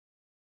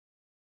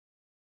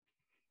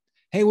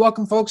Hey,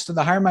 welcome, folks, to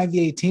the Hire My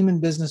VA Team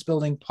and Business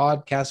Building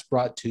podcast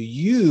brought to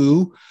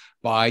you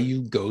by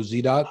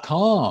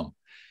Ugozi.com.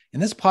 In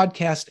this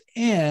podcast,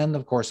 and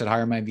of course at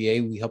Hire My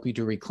VA, we help you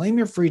to reclaim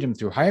your freedom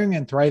through hiring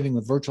and thriving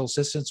with virtual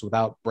assistants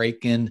without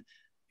breaking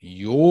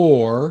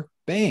your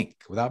bank,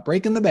 without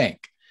breaking the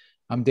bank.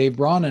 I'm Dave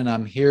Braun, and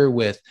I'm here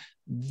with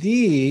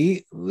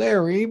the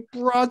Larry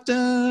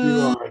Broughton.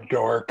 You are a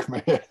dork,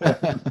 man.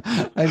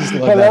 I just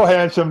love Hello, that.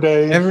 handsome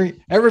Dave.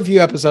 Every few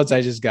episodes,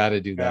 I just got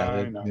to do that.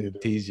 I know you do.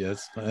 Tease you.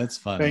 That's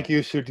fun. Thank you,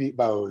 Sudeep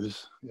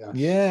Bose. Yes.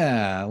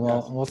 Yeah.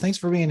 Well, Yes. Thanks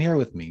for being here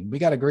with me. We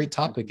got a great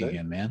topic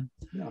again, man.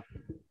 Yeah. All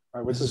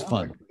right. What's This the is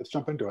topic? fun. Let's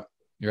jump into it.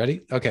 You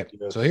ready? Okay.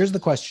 Yes. So here's the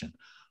question.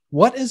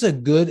 What is a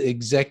good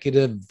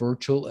executive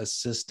virtual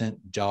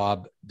assistant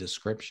job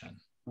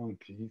description? Oh,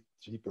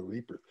 Jeepers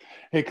Leapers.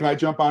 Hey, can I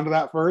jump onto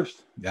that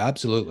first? Yeah,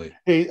 absolutely.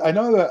 Hey, I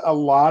know that a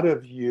lot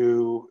of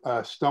you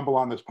stumble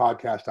on this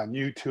podcast on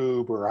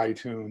YouTube or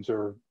iTunes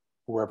or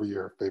wherever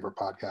your favorite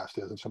podcast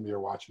is, and some of you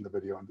are watching the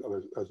video and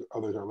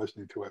others are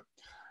listening to it.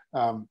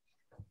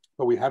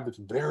 But we have this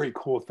very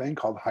cool thing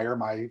called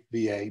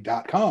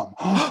HireMyVA.com,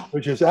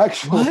 which is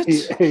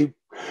actually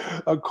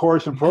a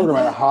course and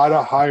program on how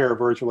to hire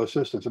virtual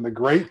assistants. And the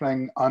great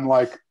thing,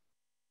 unlike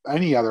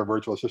any other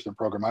virtual assistant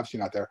program I've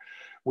seen out there,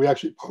 we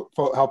actually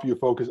help you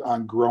focus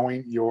on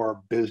growing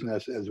your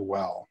business as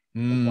well.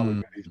 That's why we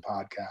do these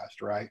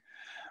podcasts, right?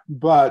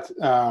 But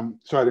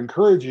so I'd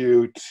encourage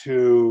you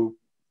to,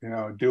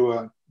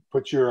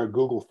 put your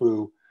Google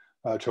foo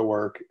to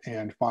work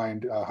and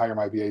find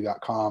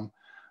HireMyVA.com.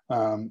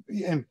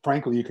 And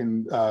frankly, you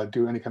can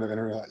do any kind of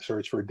internet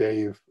search for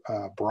Dave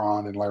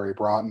Braun and Larry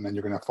Broughton, and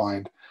you're going to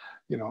find,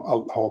 a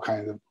whole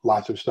kind of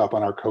lots of stuff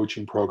on our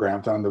coaching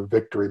programs, on the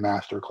Victory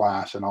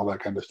Masterclass, and all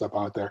that kind of stuff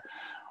out there.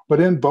 But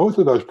in both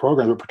of those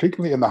programs, but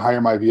particularly in the Hire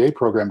My VA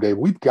program, Dave,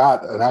 we've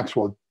got an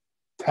actual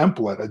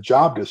template, a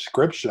job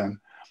description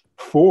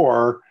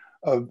for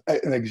an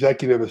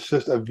executive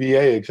assistant, a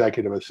VA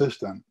executive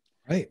assistant.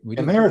 Right.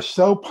 And they are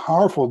so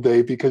powerful,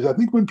 Dave, because I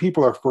think when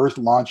people are first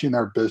launching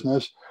their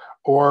business,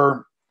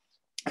 or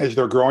as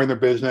they're growing their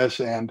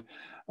business and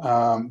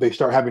they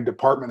start having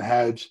department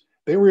heads,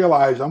 they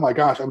realize, oh my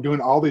gosh, I'm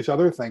doing all these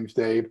other things,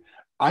 Dave.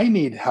 I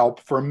need help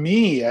for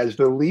me as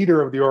the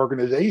leader of the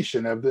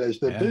organization, as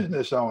the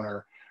business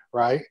owner,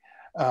 right?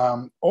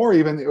 Or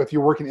even if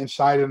you're working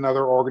inside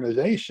another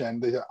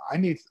organization, I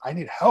need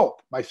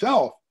help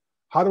myself.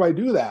 How do I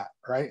do that,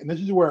 right? And this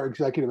is where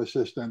executive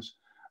assistants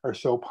are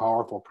so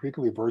powerful,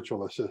 particularly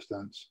virtual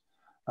assistants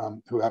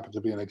who happen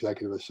to be an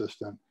executive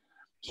assistant.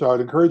 So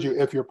I'd encourage you,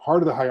 if you're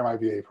part of the Hire My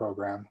VA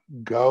program,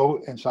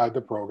 go inside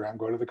the program,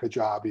 go to the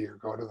Kajabi or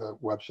go to the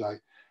website,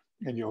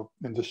 and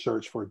just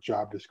search for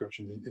job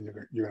descriptions, and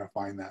you're going to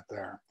find that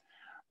there.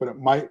 But it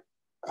might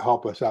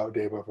help us out,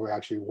 Dave, if we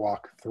actually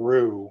walk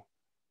through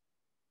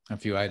a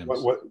few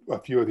items. A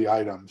few of the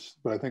items.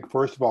 But I think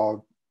first of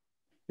all,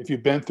 if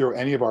you've been through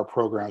any of our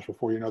programs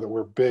before, you know that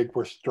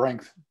we're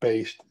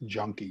strength-based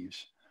junkies,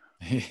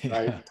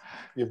 right?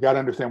 You've got to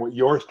understand what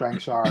your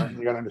strengths are, and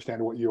you got to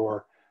understand what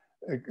your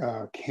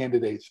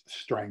candidates'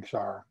 strengths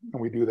are,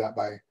 and we do that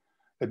by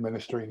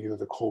administering either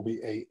the Kolbe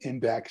A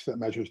index that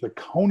measures the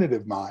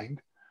conative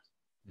mind,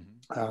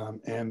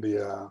 and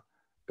the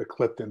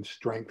Clifton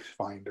Strengths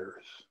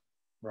Finders,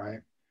 right?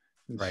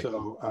 And right.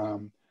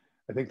 So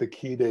I think the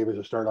key, Dave, is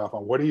to start off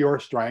on what are your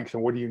strengths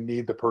and what do you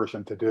need the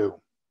person to do.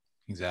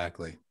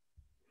 Exactly.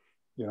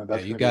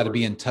 That's you got to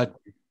be in touch.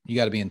 You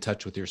got to be in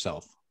touch with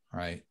yourself,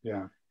 right?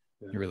 Yeah.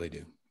 You really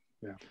do.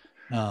 Yeah.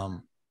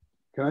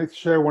 Can I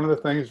share one of the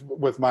things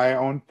with my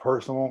own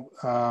personal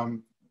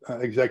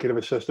executive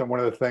assistant? One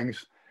of the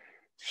things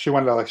she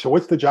wanted to so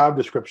what's the job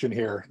description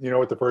here? You know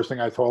what the first thing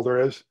I told her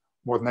is,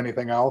 more than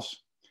anything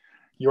else?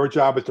 Your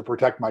job is to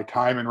protect my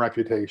time and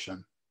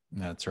reputation.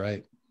 That's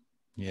right.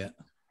 Yeah.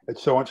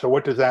 So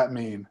what does that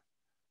mean?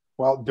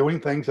 Well, doing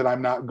things that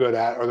I'm not good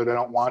at, or that I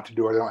don't want to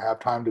do, or I don't have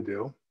time to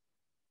do.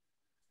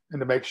 And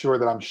to make sure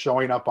that I'm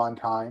showing up on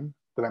time,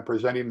 that I'm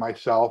presenting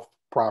myself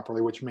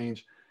properly, which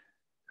means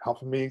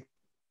helping me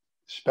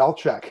spell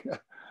check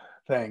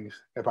things.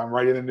 If I'm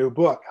writing a new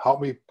book, help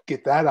me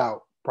get that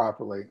out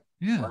properly.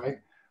 Yeah. Right.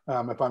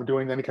 If I'm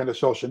doing any kind of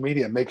social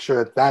media, make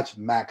sure that that's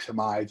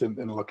maximized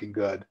and looking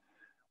good.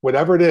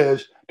 Whatever it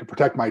is, to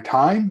protect my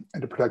time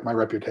and to protect my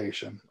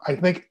reputation. I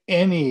think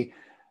any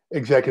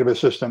executive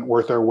assistant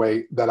worth their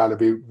weight, that ought to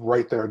be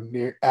right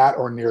there at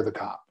or near the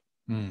top.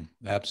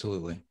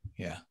 Absolutely.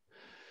 Yeah.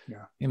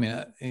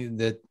 Yeah.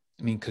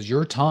 Because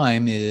your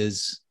time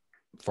is,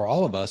 for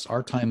all of us,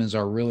 our time is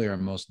our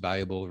most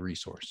valuable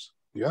resource.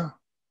 Yeah.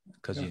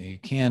 Because you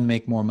can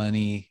make more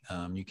money,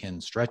 you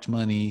can stretch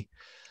money,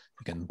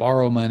 you can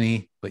borrow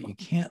money, but you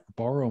can't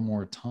borrow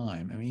more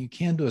time. You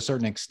can to a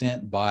certain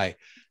extent by,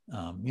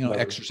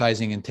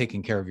 exercising and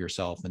taking care of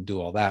yourself and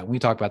do all that. We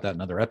talk about that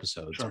in other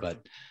episodes, Sure.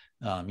 But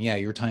yeah,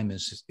 your time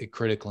is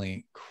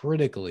critically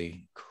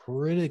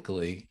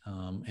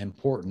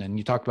important. And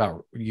you talked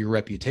about your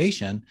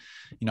reputation.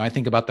 I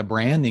think about the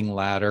branding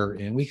ladder,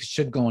 and we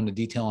should go into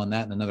detail on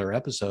that in another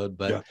episode,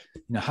 but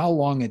Yeah. how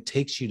long it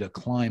takes you to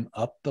climb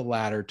up the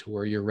ladder to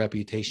where your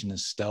reputation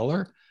is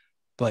stellar,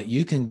 but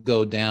you can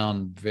go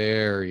down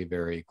very,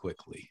 very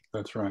quickly.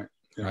 That's right.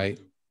 Yeah. Right.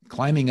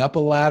 Climbing up a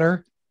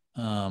ladder,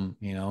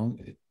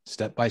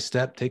 step by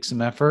step takes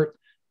some effort,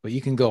 but you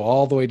can go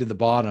all the way to the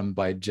bottom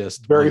by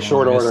just very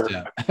short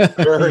order.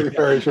 Very,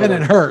 very short. And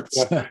it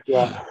hurts.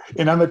 Yeah.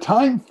 And on the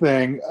time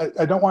thing,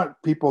 I don't want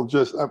people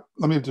just, let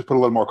me just put a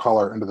little more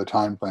color into the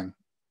time thing.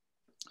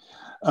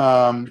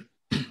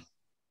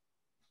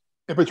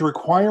 If it's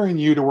requiring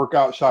you to work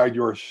outside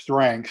your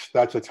strengths,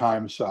 that's a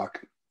time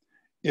suck.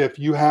 If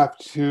you have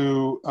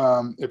to,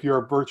 if you're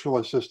a virtual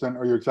assistant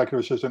or your executive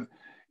assistant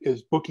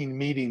is booking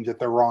meetings at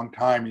the wrong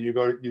time, and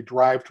you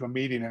drive to a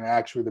meeting and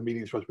actually the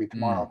meeting is supposed to be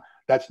tomorrow,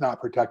 that's not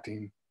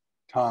protecting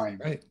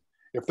time. Right.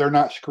 If they're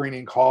not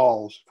screening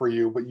calls for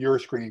you, but you're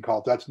screening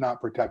calls, that's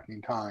not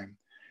protecting time.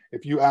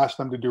 If you ask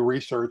them to do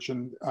research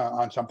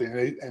on something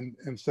and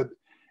instead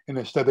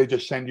they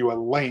just send you a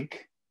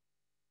link,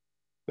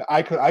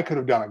 I could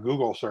have done a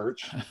Google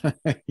search.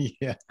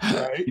 Yeah.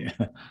 Right.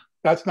 Yeah.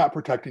 That's not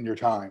protecting your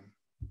time.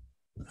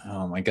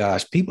 Oh my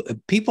gosh.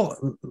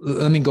 People,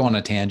 let me go on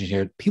a tangent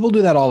here. People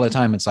do that all the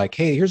time. It's like,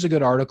 hey, here's a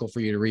good article for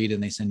you to read,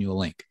 and they send you a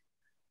link.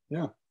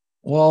 Yeah.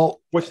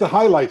 Well, what's the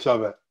highlights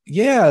of it?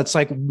 Yeah. It's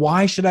like,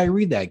 why should I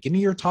read that? Give me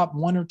your top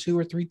 1 or 2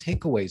 or 3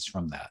 takeaways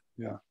from that.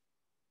 Yeah.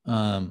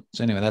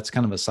 So anyway, that's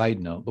kind of a side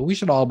note, but we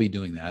should all be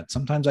doing that.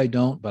 Sometimes I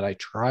don't, but I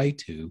try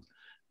to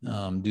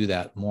do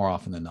that more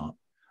often than not.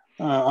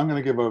 I'm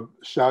going to give a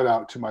shout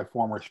out to my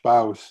former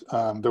spouse.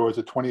 There was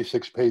a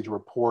 26-page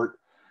report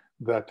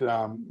that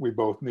we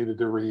both needed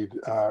to read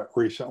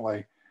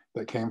recently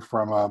that came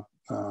from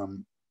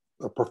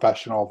a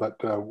professional that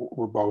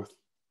we're both,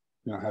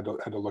 had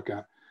to look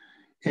at.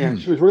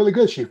 And she was really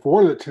good. She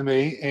forwarded it to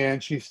me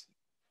and she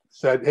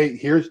said, hey,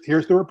 here's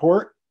the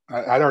report.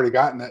 I'd already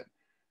gotten it,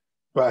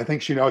 but I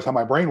think she knows how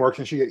my brain works.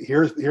 And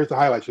here's the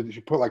highlights. So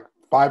she put like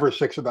 5 or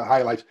 6 of the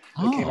highlights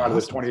that came out of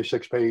this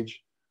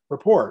 26-page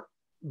report.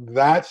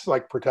 That's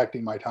like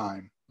protecting my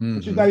time.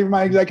 She's not even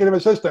my executive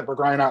assistant, for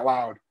crying out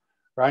loud.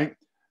 Right.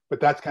 But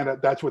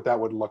that's what that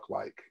would look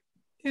like.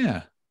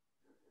 Yeah.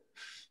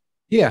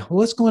 Yeah. Well,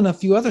 let's go into a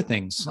few other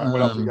things.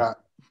 What else you got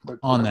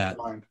on that?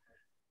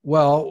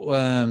 Well,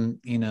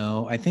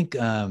 I think,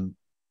 one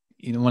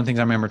of the things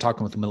I remember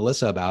talking with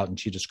Melissa about, and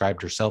she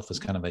described herself as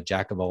kind of a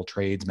jack of all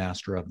trades,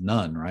 master of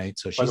none, right?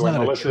 So she's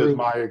not Melissa is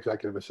my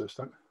executive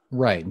assistant.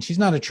 Right. And she's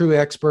not a true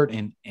expert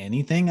in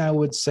anything, I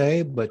would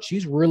say, but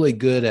she's really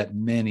good at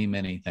many,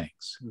 many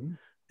things. Mm-hmm.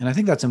 And I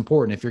think that's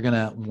important. If you're going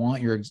to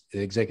want your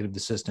executive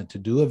assistant to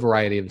do a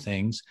variety of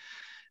things,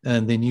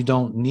 and then you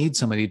don't need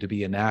somebody to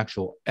be an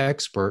actual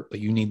expert, but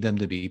you need them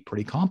to be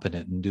pretty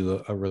competent and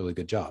do a really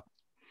good job.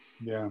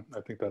 Yeah,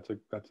 I think that's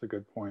a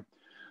good point.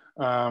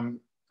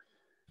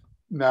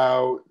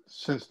 Now,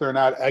 since they're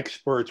not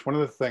experts, one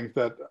of the things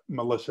that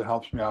Melissa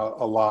helps me out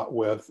a lot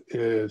with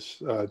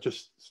is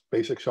just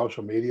basic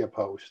social media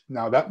posts.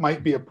 Now, that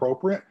might be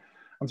appropriate.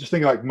 I'm just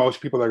thinking like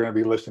most people that are going to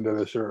be listening to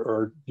this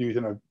are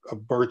using a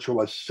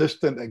virtual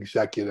assistant,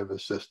 executive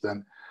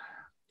assistant.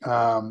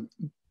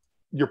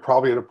 You're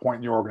probably at a point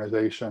in your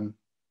organization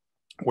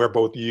where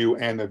both you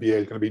and the VA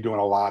is going to be doing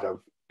a lot of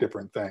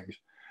different things.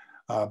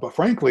 But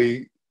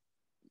frankly,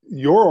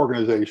 your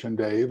organization,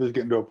 Dave, is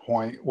getting to a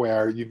point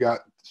where you've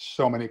got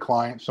so many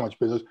clients, so much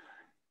business.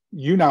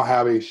 You now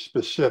have a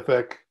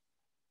specific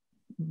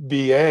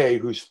VA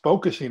who's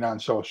focusing on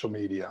social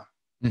media.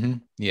 Mm-hmm.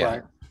 Yeah.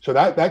 Right? So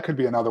that could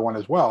be another one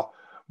as well.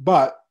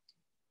 But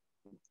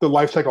the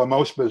life cycle of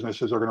most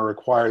businesses are going to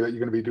require that you're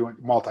going to be doing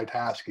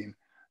multitasking.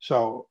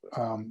 So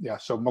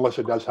so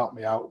Melissa does help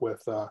me out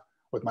with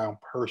my own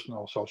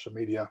personal social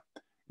media.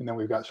 And then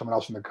we've got someone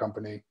else in the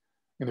company,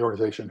 in the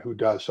organization, who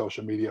does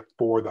social media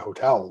for the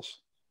hotels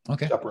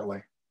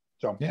separately.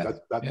 So that's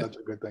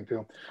a good thing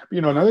too.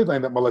 But, another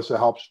thing that Melissa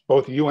helps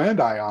both you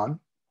and I on,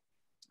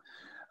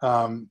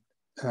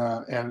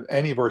 and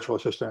any virtual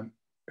assistant,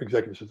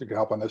 executive assistant can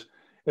help on this,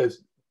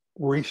 is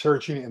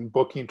researching and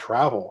booking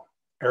travel,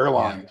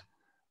 airlines,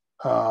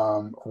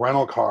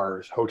 rental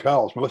cars,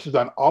 hotels. Melissa's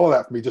done all of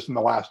that for me just in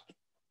the last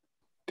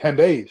 10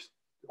 days,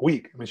 a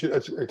week. I mean,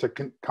 it's a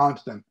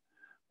constant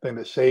thing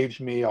that saves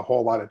me a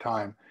whole lot of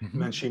time. Mm-hmm.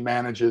 And then she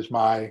manages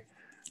my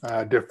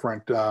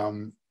different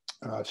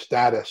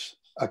status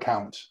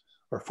accounts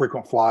or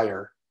frequent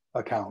flyer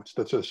accounts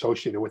that's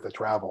associated with the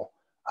travel.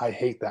 I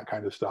hate that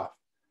kind of stuff.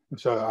 And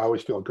so I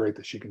always feel great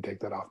that she can take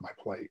that off my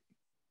plate.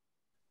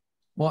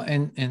 Well,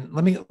 and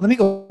let me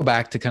go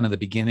back to kind of the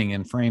beginning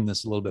and frame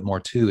this a little bit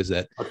more too, is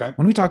that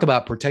when we talk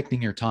about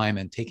protecting your time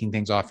and taking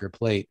things off your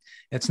plate,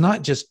 it's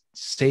not just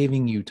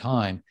saving you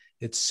time,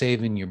 it's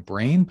saving your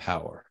brain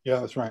power. Yeah,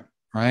 that's right.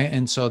 Right.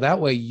 And so that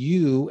way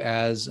you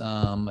as a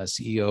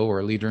CEO or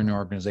a leader in your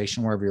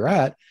organization, wherever you're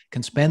at,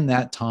 can spend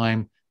that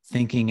time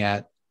thinking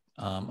at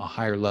a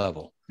higher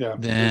level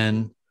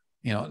than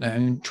you know,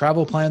 and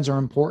travel plans are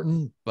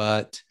important,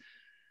 but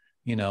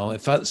you know,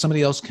 if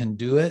somebody else can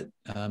do it,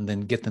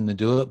 then get them to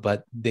do it,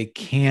 but they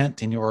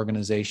can't in your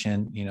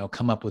organization, you know,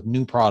 come up with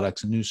new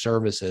products and new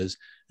services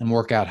and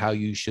work out how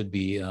you should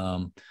be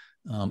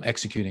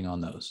executing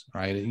on those,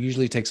 right? It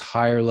usually takes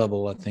higher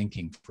level of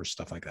thinking for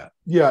stuff like that.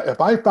 Yeah,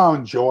 if I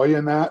found joy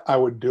in that, I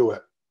would do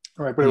it.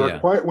 Right.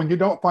 But when you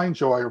don't find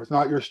joy, or if it's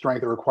not your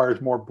strength, it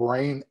requires more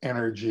brain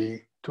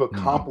energy to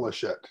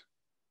accomplish it.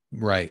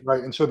 Right.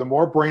 Right. And so the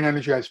more brain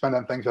energy I spend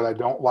on things that I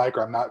don't like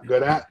or I'm not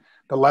good at,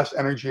 the less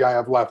energy I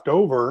have left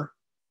over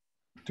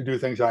to do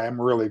things I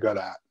am really good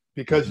at.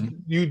 Because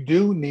you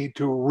do need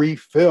to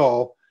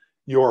refill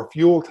your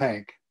fuel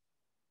tank,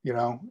 you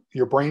know,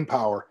 your brain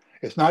power.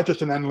 It's not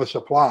just an endless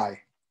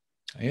supply.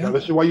 Yeah. You know,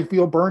 this is why you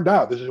feel burned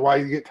out. This is why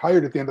you get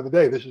tired at the end of the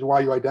day. This is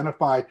why you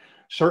identify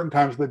certain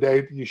times of the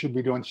day you should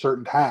be doing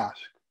certain tasks.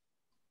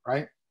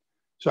 Right.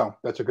 So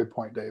that's a good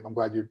point, Dave. I'm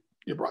glad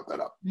you brought that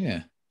up.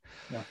 Yeah.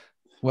 Yeah.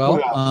 Well,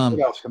 what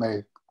else can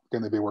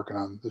they be working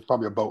on? There's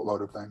probably a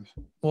boatload of things.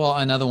 Well,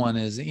 another one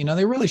is, you know,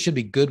 they really should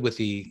be good with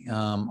the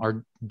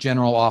our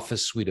general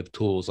office suite of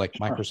tools like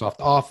Microsoft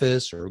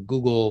Office or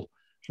Google,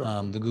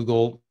 the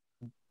Google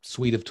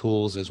suite of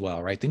tools as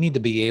well, right? They need to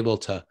be able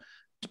to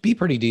be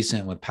pretty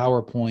decent with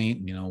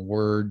PowerPoint, you know,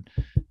 Word,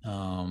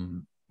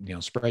 you know,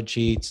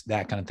 spreadsheets,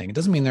 that kind of thing. It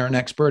doesn't mean they're an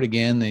expert.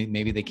 Again,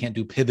 maybe they can't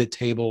do pivot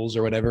tables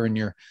or whatever in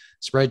your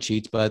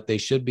spreadsheets, but they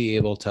should be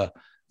able to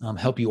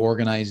help you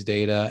organize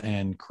data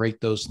and create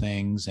those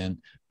things and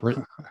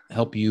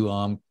help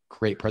you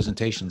create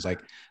presentations.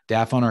 Like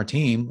Daff on our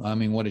team, I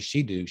mean, what does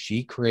she do?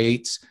 She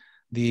creates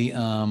the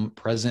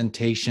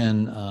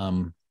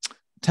presentation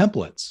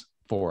templates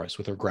for us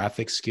with her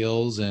graphic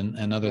skills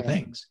and other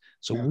things.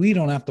 So we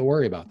don't have to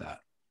worry about that.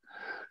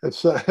 It's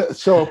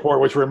so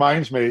important, which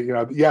reminds me, you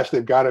know, yes,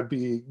 they've got to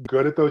be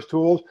good at those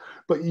tools,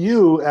 but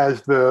you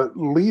as the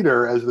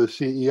leader, as the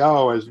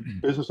CEO, as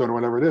business owner,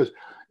 whatever it is,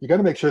 you got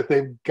to make sure that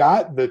they've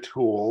got the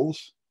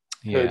tools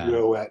to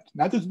do it.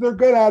 Not just they're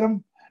good at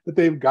them, but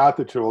they've got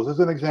the tools. As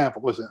an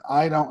example, listen,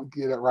 I don't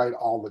get it right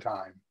all the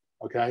time.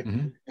 Okay.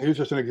 Here's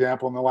just an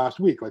example in the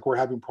last week. Like we're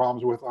having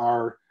problems with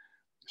our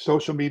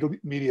social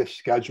media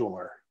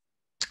scheduler.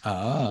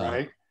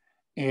 Right.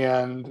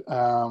 And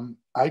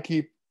I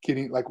keep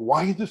getting like,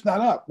 why is this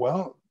not up?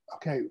 Well,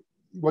 okay.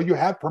 Well, you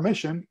have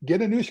permission,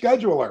 get a new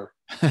scheduler,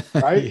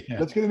 right?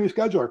 Let's get a new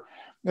scheduler.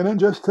 And then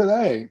just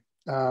today,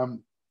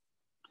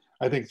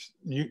 I think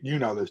you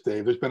know this,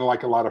 Dave, there's been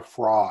like a lot of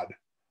fraud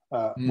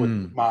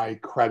with my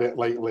credit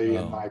lately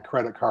and my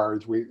credit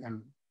cards.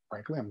 And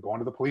frankly, I'm going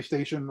to the police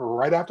station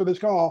right after this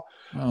call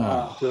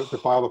to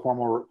file the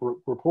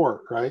formal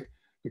report, right?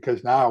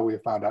 Because now we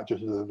have found out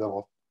just the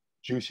little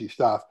juicy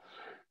stuff.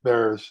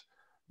 There's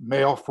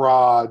mail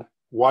fraud,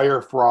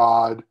 wire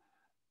fraud,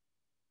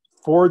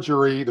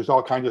 forgery. There's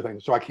all kinds of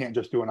things. So I can't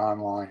just do an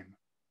online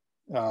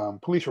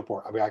police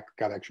report. I mean, I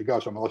got to actually go.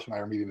 So Melissa and I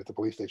are meeting at the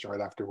police station right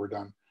after we're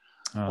done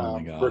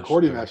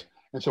recording this.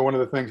 And so one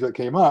of the things that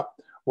came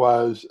up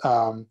was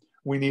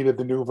we needed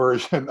the new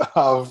version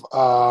of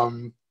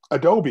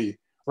Adobe,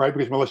 right?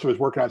 Because Melissa was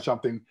working on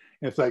something.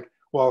 And it's like,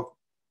 well,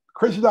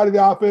 Chris is out of the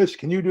office.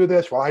 Can you do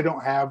this? Well, I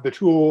don't have the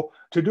tool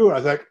to do it. I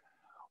was like,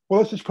 well,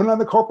 let's just put it on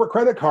the corporate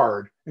credit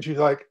card. And she's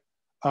like,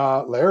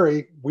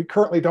 Larry, we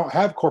currently don't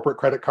have corporate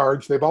credit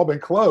cards. They've all been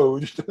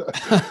closed. So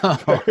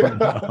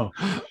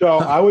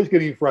I was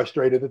getting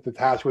frustrated that the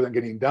task wasn't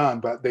getting done,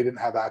 but they didn't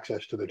have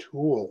access to the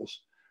tools,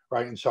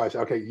 right? And so I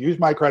said, okay, use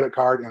my credit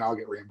card and I'll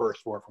get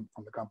reimbursed for it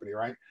from the company,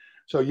 right?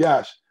 So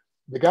yes,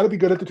 they got to be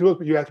good at the tools,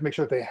 but you have to make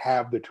sure that they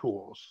have the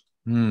tools.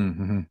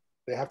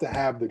 They have to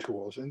have the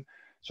tools. And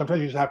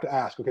sometimes you just have to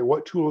ask, okay,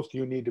 what tools do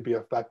you need to be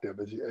effective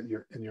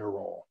in your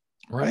role?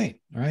 Right.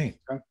 Okay.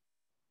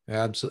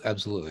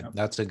 Absolutely.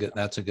 That's a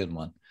good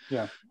one.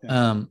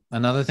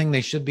 Another thing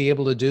they should be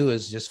able to do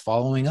is just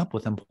following up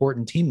with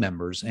important team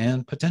members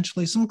and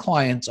potentially some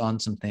clients on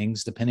some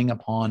things, depending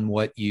upon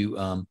what you,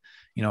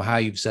 how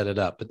you've set it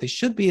up. But they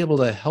should be able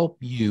to help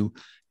you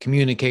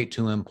communicate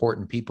to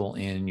important people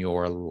in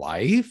your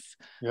life,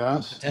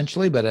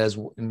 potentially, but as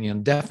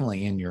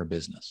definitely in your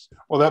business.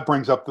 Well, that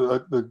brings up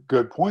the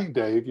good point,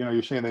 Dave.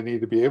 You're saying they need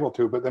to be able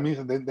to, but that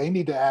means that they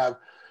need to have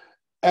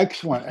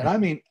excellent, and I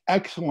mean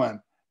excellent,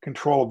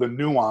 control of the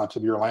nuance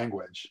of your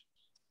language.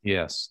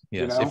 Yes.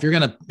 If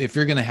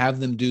you're gonna have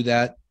them do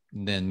that,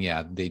 then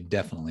they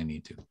definitely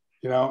need to.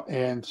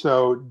 And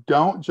so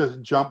don't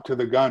just jump to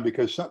the gun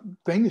because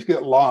things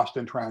get lost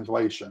in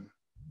translation.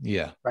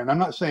 Yeah. Right. And I'm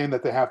not saying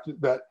that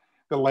that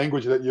the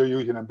language that you're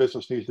using in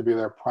business needs to be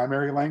their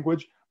primary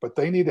language, but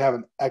they need to have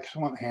an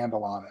excellent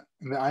handle on it.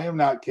 And I am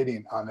not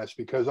kidding on this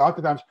because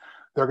oftentimes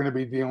they're going to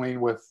be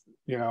dealing with,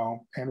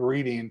 and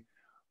reading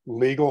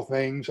legal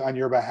things on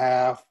your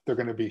behalf. They're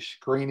going to be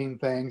screening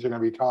things. They're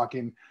going to be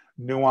talking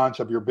nuance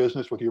of your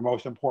business with your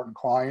most important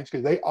clients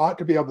because they ought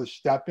to be able to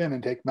step in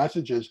and take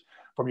messages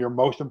from your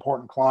most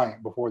important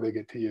client before they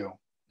get to you.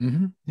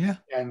 Yeah.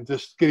 And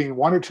just getting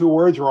one or two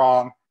words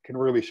wrong can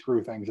really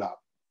screw things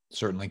up.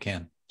 Certainly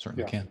can.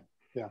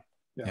 Yeah.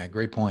 Yeah.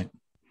 Great point.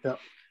 Yeah.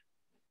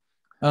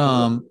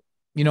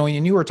 you know,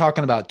 and you were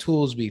talking about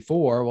tools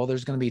before. Well,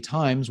 there's going to be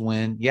times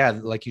when, yeah,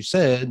 like you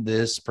said,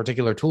 this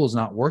particular tool is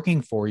not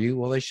working for you.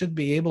 Well, they should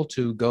be able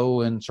to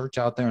go and search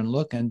out there and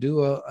look and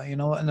do you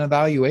know, an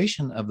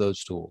evaluation of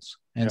those tools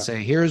and Yeah.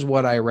 say, here's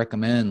what I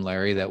recommend,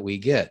 Larry, that we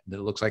get.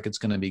 That looks like it's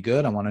going to be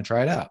good. I want to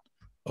try it out.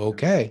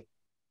 Okay,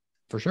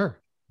 for sure.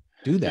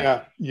 Do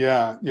that.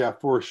 Yeah,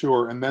 for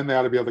sure. And then they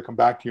ought to be able to come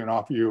back to you and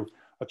offer you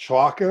a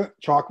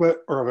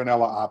chocolate or a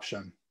vanilla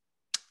option.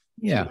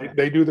 Yeah.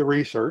 They do the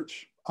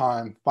research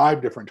on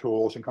 5 different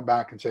tools and come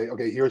back and say,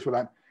 okay, here's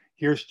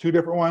 2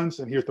 different ones,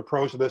 and here's the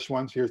pros of this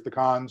one, here's the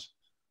cons,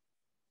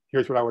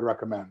 here's what I would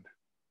recommend.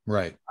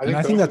 Right.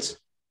 I think that's,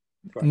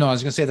 no, I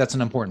was going to say that's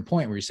an important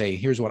point where you say,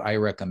 here's what I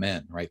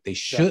recommend, right? They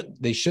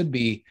should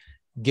be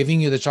giving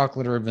you the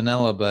chocolate or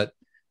vanilla, but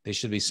they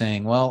should be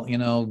saying, well, you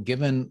know,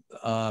 given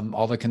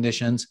all the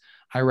conditions,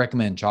 I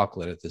recommend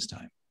chocolate at this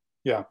time.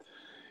 Yeah.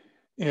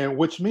 And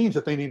which means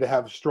that they need to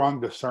have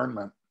strong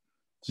discernment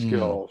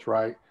skills,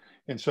 right?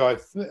 And so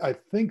I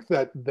think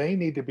that they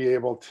need to be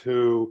able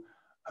to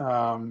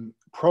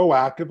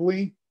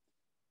proactively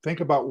think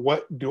about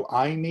what do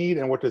I need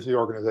and what does the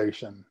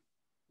organization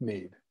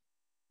need,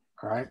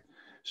 all right?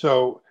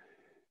 So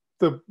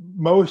the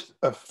most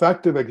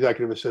effective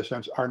executive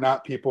assistants are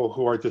not people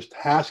who are just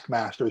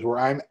taskmasters where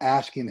I'm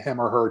asking him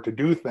or her to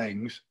do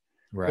things.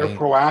 Right. They're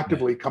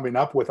proactively coming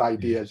up with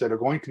ideas that are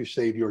going to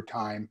save your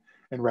time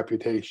and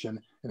reputation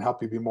and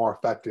help you be more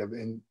effective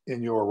in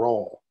your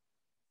role.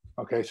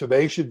 Okay, so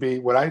they should be,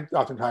 what I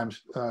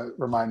oftentimes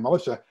remind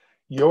Melissa,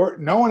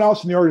 no one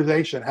else in the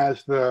organization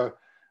has the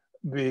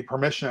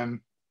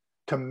permission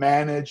to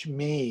manage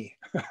me.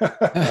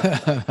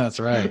 That's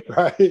right.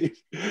 Right.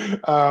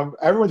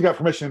 Everyone's got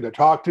permission to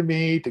talk to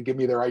me, to give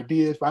me their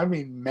ideas. But I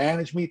mean,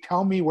 manage me,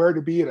 tell me where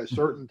to be at a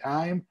certain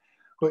time,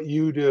 but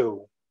you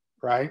do,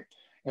 right?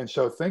 And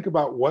so think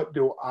about what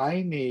do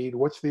I need?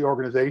 What's the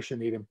organization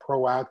need? And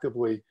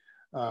proactively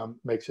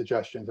make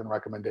suggestions and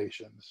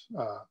recommendations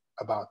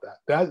about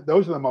that.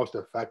 Those are the most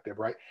effective,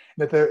 right?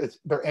 That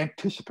they're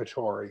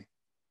anticipatory.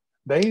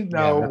 They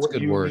know what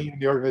you need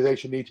and the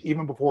organization needs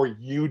even before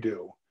you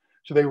do.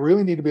 So they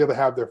really need to be able to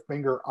have their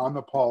finger on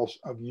the pulse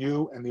of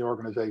you and the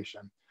organization.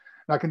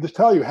 And I can just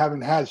tell you,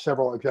 having had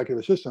several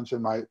executive assistants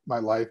in my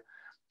life,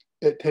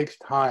 it takes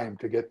time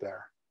to get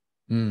there.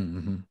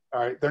 Mm-hmm.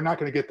 All right. They're not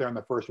going to get there in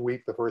the first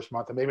week, the first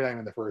month, and maybe not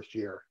even the first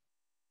year.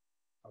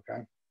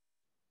 Okay.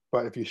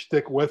 But if you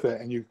stick with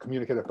it and you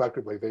communicate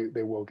effectively,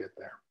 they will get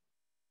there.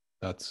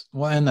 That's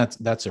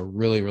a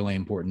really, really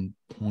important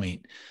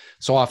point.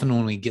 So often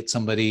when we get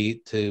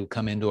somebody to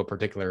come into a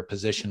particular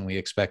position, we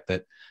expect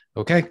that,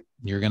 okay,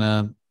 you're going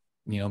to,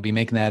 be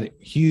making that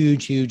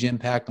huge, huge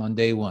impact on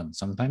day one.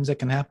 Sometimes it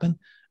can happen.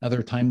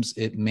 Other times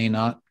it may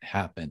not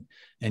happen.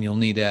 And you'll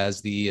need,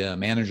 as the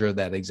manager of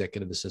that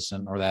executive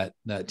assistant or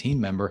that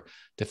team member,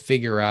 to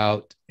figure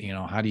out,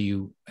 how do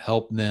you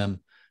help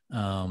them?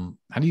 How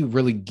do you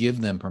really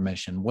give them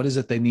permission? What is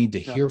it they need to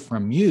hear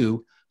from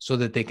you so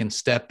that they can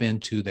step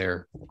into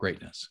their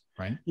greatness,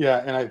 right? Yeah,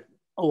 and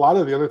a lot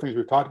of the other things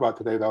we've talked about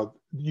today, though,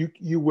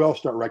 you will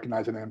start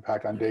recognizing an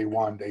impact on day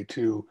 1, day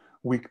 2,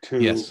 week 2.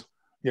 Yes.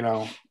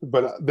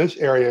 But this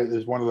area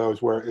is one of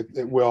those where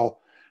it will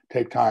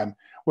take time.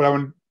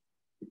 I'm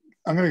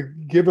going to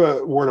give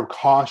a word of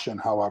caution,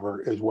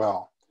 however, as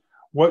well.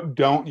 What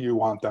don't you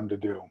want them to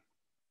do?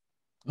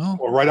 Oh.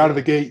 Well, right out of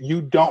the gate,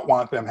 you don't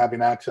want them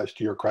having access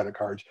to your credit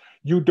cards.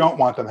 You don't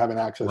want them having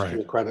access to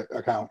your credit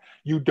account.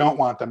 You don't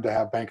want them to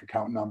have bank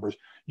account numbers.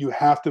 You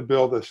have to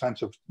build a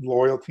sense of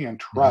loyalty and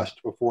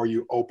trust before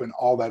you open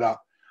all that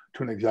up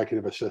to an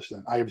executive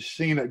assistant. I have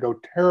seen it go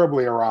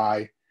terribly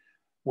awry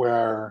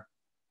where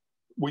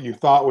what you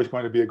thought was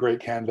going to be a great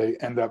candidate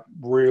end up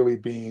really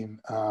being,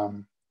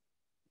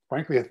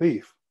 frankly, a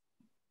thief,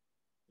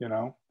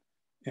 and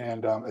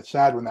it's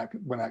sad when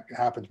that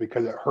happens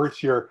because it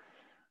hurts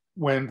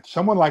when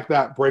someone like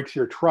that breaks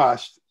your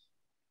trust.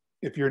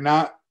 If you're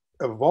not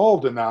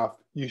evolved enough,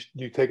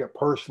 you take it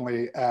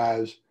personally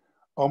as,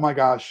 oh my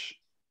gosh,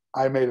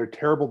 I made a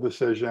terrible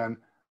decision,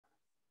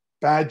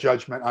 bad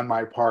judgment on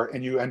my part,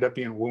 and you end up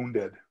being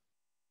wounded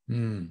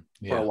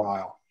for a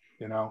while,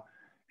 and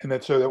then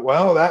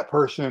that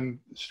person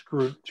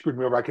screwed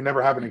me over. I can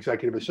never have an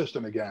executive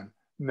assistant again.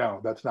 No,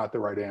 that's not the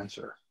right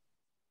answer.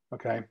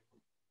 Okay.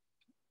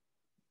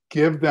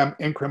 Give them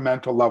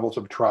incremental levels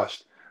of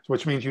trust,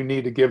 which means you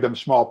need to give them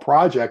small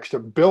projects to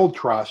build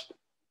trust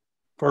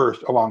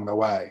first along the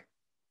way.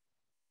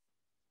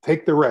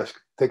 Take the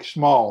risk, take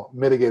small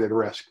mitigated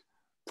risk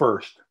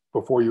first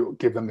before you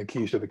give them the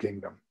keys to the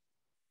kingdom.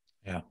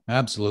 Yeah,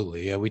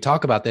 absolutely. Yeah, we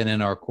talk about that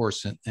in our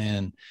course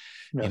and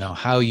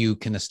how you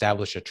can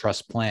establish a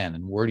trust plan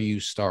and where do you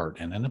start.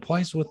 And it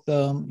applies with,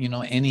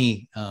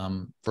 any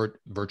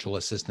virtual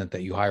assistant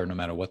that you hire, no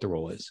matter what the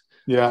role is.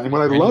 Yeah. And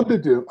what I'd love to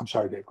do, I'm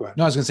sorry, Dave, go ahead.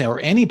 No, I was going to say, or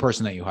any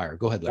person that you hire.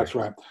 Go ahead, Larry. That's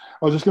right.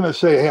 I was just going to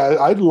say, hey,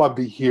 I'd love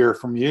to hear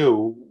from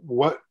you.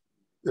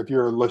 If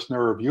you're a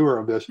listener or viewer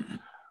of this,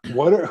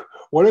 what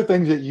are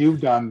things that you've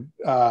done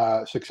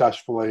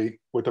successfully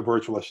with the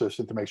virtual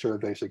assistant to make sure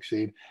that they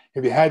succeed?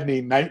 Have you had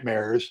any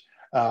nightmares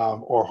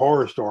or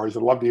horror stories.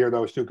 I'd love to hear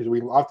those too, because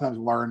we oftentimes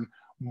learn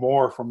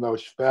more from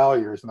those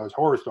failures and those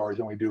horror stories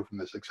than we do from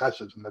the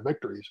successes and the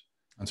victories.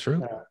 That's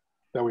true.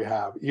 That we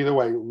have. Either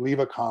way, leave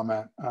a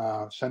comment,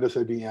 send us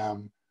a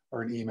DM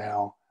or an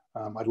email.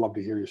 I'd love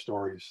to hear your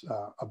stories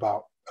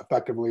about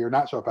effectively or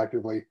not so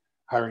effectively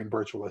hiring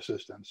virtual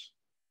assistants.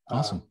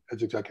 Awesome.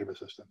 As executive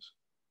assistants.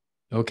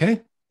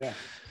 Okay. Yeah.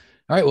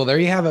 All right. Well, there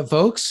you have it,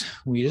 folks.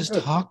 We just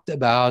talked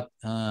about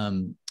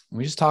a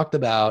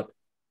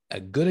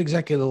good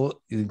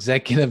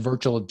executive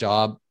virtual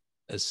job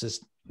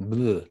assistant.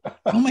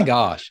 Oh my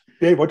gosh.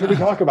 Dave, what did we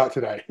talk about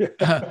today?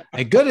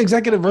 A good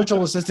executive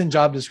virtual assistant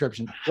job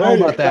description. How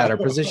about that? Or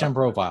position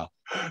profile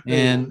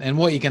and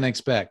what you can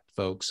expect,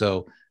 folks.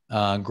 So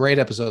great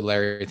episode,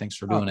 Larry. Thanks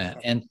for doing it.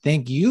 And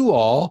thank you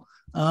all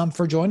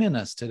for joining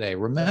us today.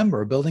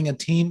 Remember, building a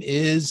team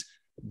is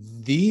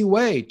the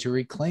way to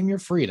reclaim your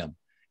freedom.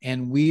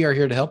 And we are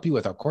here to help you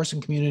with our course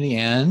and community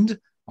and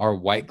our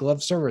white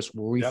glove service,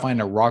 where we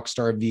find a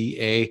rockstar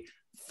VA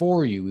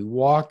for you. We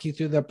walk you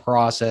through the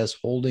process,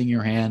 holding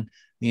your hand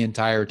the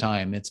entire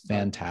time. It's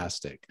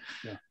fantastic.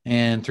 Yeah.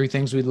 And 3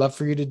 things we'd love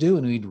for you to do,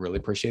 and we'd really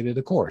appreciate it,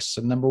 of course.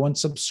 So number 1,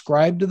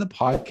 subscribe to the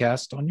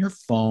podcast on your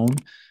phone.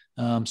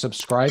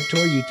 Subscribe to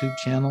our YouTube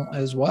channel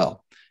as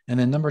well. And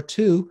then number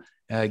 2,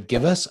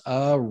 give us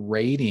a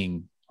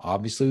rating.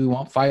 Obviously, we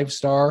want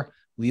 5-star.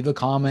 Leave a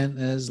comment,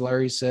 as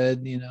Larry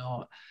said,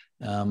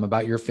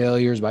 about your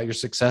failures, about your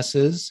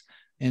successes.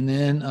 And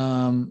then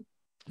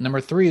number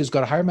 3 is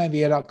go to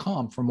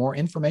hiremyva.com for more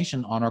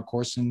information on our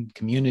course and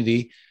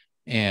community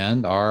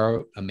and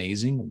our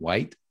amazing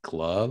white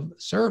glove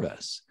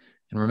service.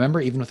 And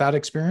remember, even without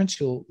experience,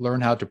 you'll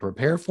learn how to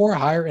prepare for,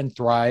 hire, and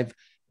thrive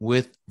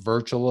with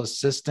virtual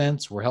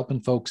assistants. We're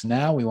helping folks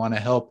now. We want to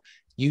help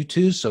you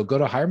too. So go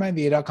to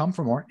hiremyva.com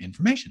for more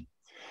information.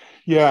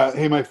 Yeah.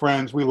 Hey, my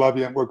friends, we love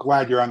you. And we're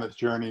glad you're on this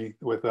journey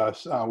with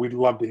us. We'd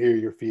love to hear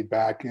your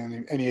feedback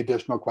and any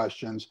additional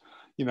questions.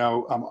 A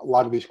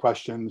lot of these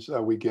questions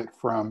we get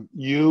from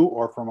you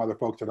or from other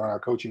folks that are on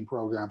our coaching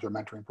programs or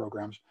mentoring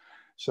programs.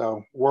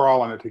 So we're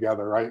all in it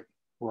together, right?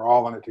 We're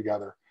all in it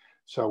together.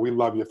 So we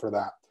love you for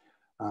that.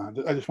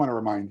 I just want to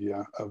remind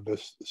you of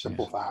this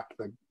simple fact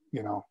that,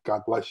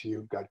 God bless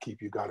you, God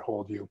keep you, God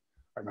hold you. All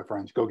right, my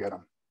friends, go get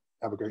them.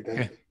 Have a great day.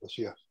 Okay. We'll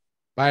see you.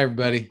 Bye,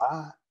 everybody.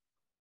 Bye.